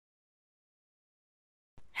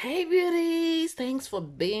Hey beauties, thanks for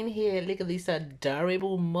being here. Look at this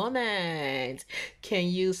adorable moment. Can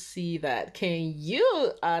you see that? Can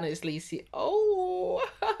you honestly see? Oh,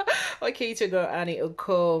 okay, to go Annie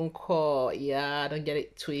Okonkwo. Yeah, don't get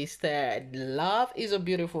it twisted. Love is a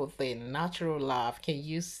beautiful thing, natural love. Can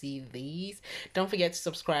you see these? Don't forget to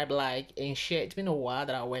subscribe, like, and share. It's been a while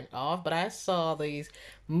that I went off, but I saw these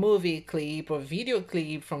movie clip or video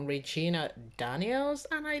clip from Regina Daniels,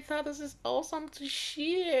 and I thought this is awesome to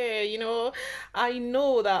share. I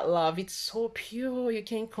know that love, it's so pure, you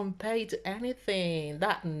can't compare it to anything.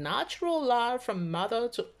 That natural love from mother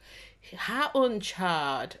to her own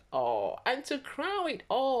child. Oh, and to crown it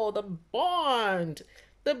all, the bond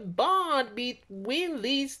between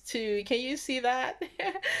these two. Can you see that?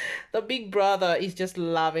 The big brother is just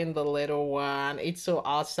loving the little one. It's so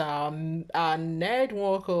awesome. Ned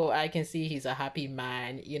Nwoko, I can see he's a happy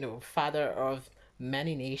man, father of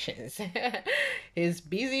many nations. He's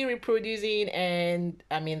busy reproducing, and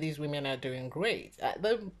I mean, these women are doing great.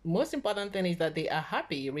 The most important thing is that they are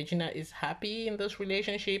happy. Regina is happy in this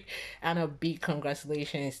relationship, and a big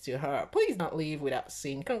congratulations to her. Please don't leave without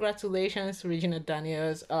saying congratulations to Regina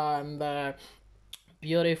Daniels on the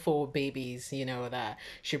beautiful babies, that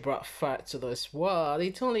she brought forth to this world.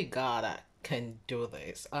 It's only God that can do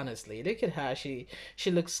this. Honestly, look at her. She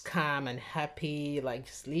looks calm and happy, like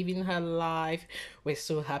just living her life. We're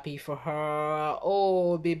so happy for her.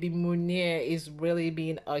 Oh, baby Munir is really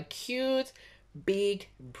being a cute big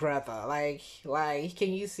brother. Like,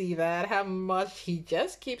 can you see that? How much he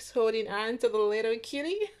just keeps holding on to the little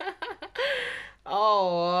kitty?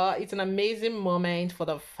 Oh, it's an amazing moment for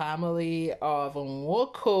the family of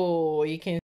Nwoko. You can